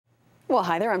Well,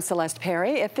 hi there, I'm Celeste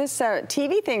Perry. If this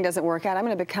TV thing doesn't work out, I'm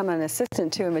going to become an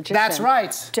assistant to a magician. That's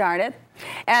right. Darn it.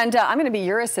 And I'm going to be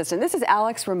your assistant. This is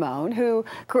Alex Ramon, who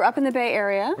grew up in the Bay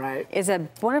Area, right. is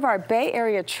one of our Bay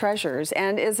Area treasures,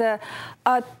 and is an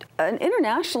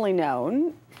internationally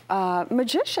known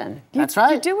magician. That's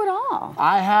right. You do it all.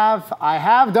 I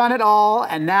have done it all,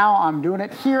 and now I'm doing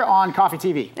it here on Coffee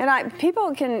TV. And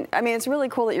people can, I mean, it's really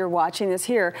cool that you're watching this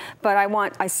here, but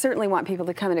I certainly want people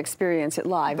to come and experience it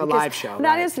live. The live show,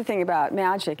 That is the thing about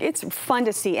magic. It's fun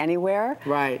to see anywhere.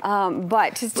 Right.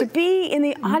 But to be in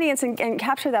the audience and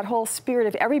capture that whole spirit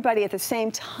of everybody at the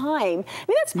same time, I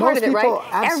mean, that's part of it, right?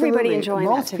 Absolutely. Everybody enjoying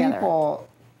that together. Most people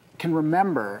can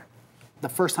remember the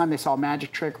first time they saw a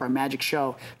magic trick or a magic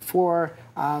show for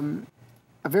a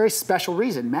very special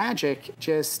reason. Magic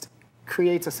just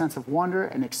creates a sense of wonder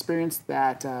and experience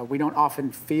that we don't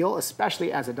often feel,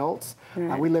 especially as adults.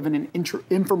 Right. We live in an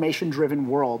information-driven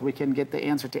world. We can get the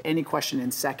answer to any question in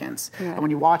seconds. Right. And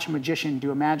when you watch a magician do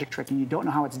a magic trick and you don't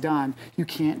know how it's done, you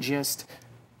can't just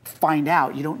find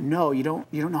out. You don't know. You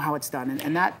don't know how it's done.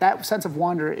 And that sense of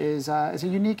wonder is a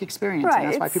unique experience. Right. And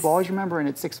that's why people always remember, and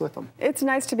it sticks with them. It's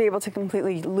nice to be able to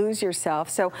completely lose yourself.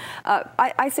 So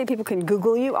I say people can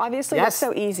Google you, obviously. Yes. It's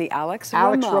so easy. Alex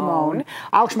Ramon.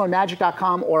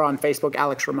 AlexRamonMagic.com, or on Facebook,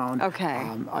 Alex Ramon. Okay.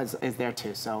 Is there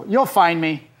too. So you'll find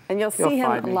me. And you'll see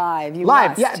him live.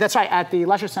 Live, yeah, that's right, at the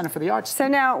Leisure Center for the Arts. So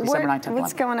now, December 9th, 10th,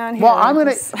 what's going on here? Well,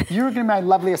 you're going to be my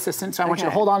lovely assistant, so I want you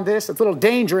to hold on to this. It's a little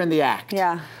danger in the act.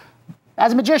 Yeah.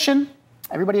 As a magician,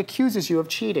 everybody accuses you of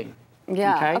cheating.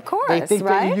 Yeah, okay? Of course, They think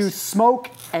that you use smoke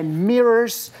and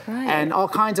mirrors and all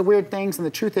kinds of weird things, and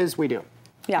the truth is we do.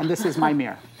 Yeah. And this is my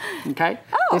mirror, okay?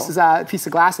 Oh. This is a piece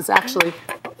of glass. It's actually,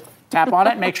 tap on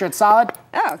it, make sure it's solid.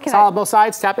 Oh, solid both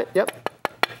sides, tap it, yep.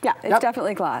 Yeah, it's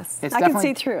definitely glass. I can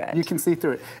see through it. You can see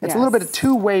through it. It's a little bit of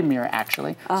two-way mirror,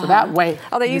 actually. So that way...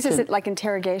 Oh, they use this like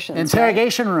interrogation.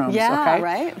 Interrogation rooms, yeah, okay?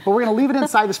 Right. But we're going to leave it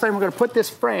inside this frame. We're going to put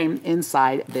this frame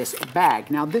inside this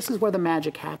bag. Now, this is where the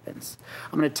magic happens.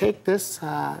 I'm going to take this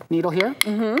needle here,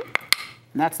 and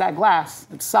that's that glass.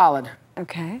 It's solid.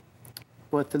 Okay.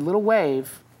 With the little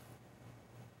wave,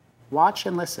 watch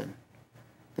and listen.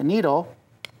 The needle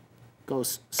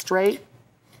goes straight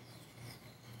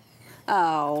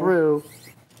through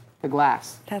the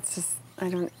glass. That's just, I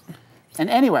don't... And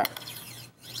anywhere.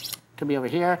 Could be over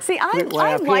here. See, I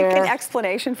like an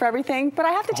explanation for everything, but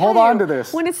I have to tell you, hold on to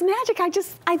this. When it's magic, I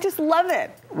just love it.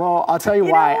 Well, I'll tell you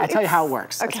why. I'll tell you how it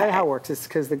works. Okay. I'll tell you how it works. It's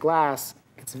because the glass,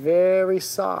 it's very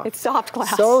soft. It's soft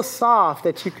glass. So soft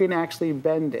that you can actually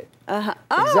bend it. Oh.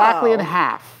 Exactly in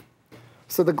half.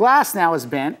 So the glass now is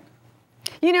bent.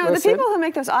 You know, the people who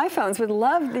make those iPhones would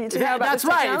love to know about this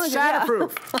technology. It's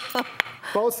shatterproof.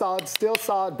 Both solid, still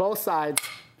solid, both sides.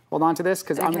 Hold on to this,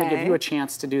 because I'm going to give you a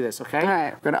chance to do this, okay? All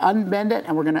right. We're going to unbend it,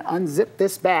 and we're going to unzip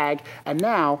this bag. And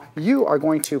now you are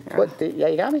going to put the... Yeah,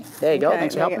 you got me? There you go.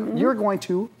 Thanks for helping. You're going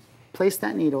to place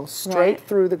that needle straight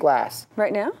through the glass.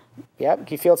 Right now? Yep.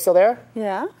 Can you feel it still there?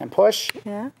 Yeah. And push.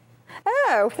 Yeah.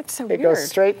 Oh, that's so weird. It goes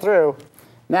straight through.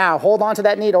 Now, hold on to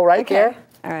that needle right there.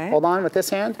 All right. Hold on with this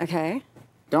hand. Okay.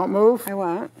 Don't move. I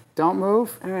won't. Don't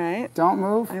move. All right. Don't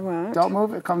move. I won't. Don't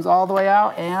move. It comes all the way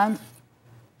out, and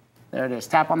there it is.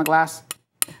 Tap on the glass.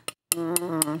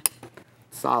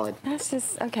 Solid. That's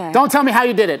just, okay. Don't tell me how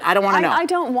you did it. I don't want to know. I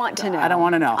don't want to know. I don't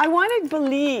want to know. I want to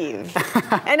believe.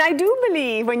 And I do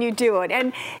believe when you do it.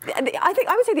 And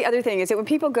I would say the other thing is that when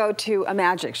people go to a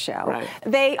magic show,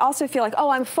 they also feel like, oh,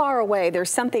 I'm far away.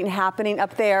 There's something happening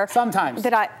up there. Sometimes.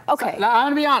 That okay. Now, I'm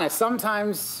going to be honest.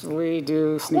 Sometimes we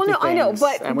do sneaky things. I know,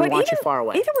 but we want you far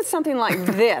away. Even with something like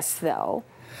this, though.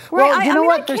 Well, you know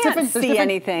what? There's different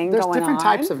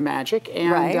types of magic,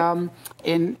 and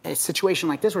in a situation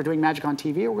like this, we're doing magic on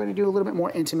TV. We're going to do a little bit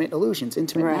more intimate illusions,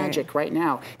 intimate magic right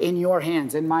now, in your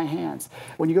hands, in my hands.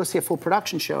 When you go see a full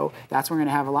production show, that's when we're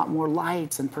going to have a lot more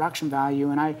lights and production value.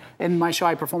 And in my show,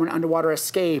 I perform an underwater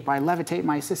escape. I levitate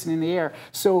my assistant in the air.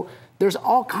 So there's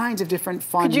all kinds of different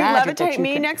fun magic. Could you levitate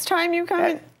me next time you come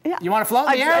in? Yeah. You want to float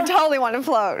in the air? I totally want to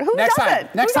float. Who next doesn't? time.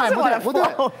 Next time. We'll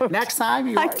do it. Next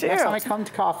time, next time I come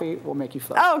to coffee, we'll make you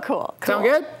float. Oh, cool. Sound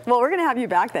good? Well, we're going to have you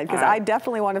back then, because I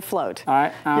definitely want to float. All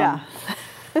right. Yeah.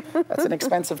 That's an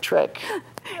expensive trick.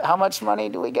 How much money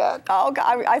do we get? Oh,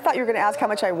 God, I thought you were going to ask how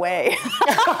much I weigh.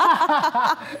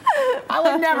 I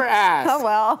would never ask. Oh,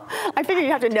 well. I figured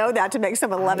you'd have to know that to make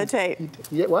someone levitate.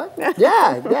 Yeah, what?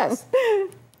 Yeah, yes.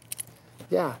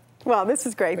 Yeah. Well, this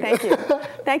is great. Thank you.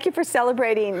 Thank you for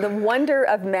celebrating the wonder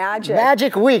of magic.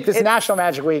 Magic Week. This is National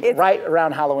Magic Week, right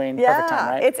around Halloween. Yeah, perfect time,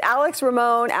 right? It's Alex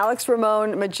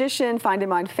Ramon, magician. Find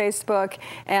him on Facebook,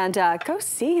 and go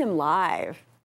see him live.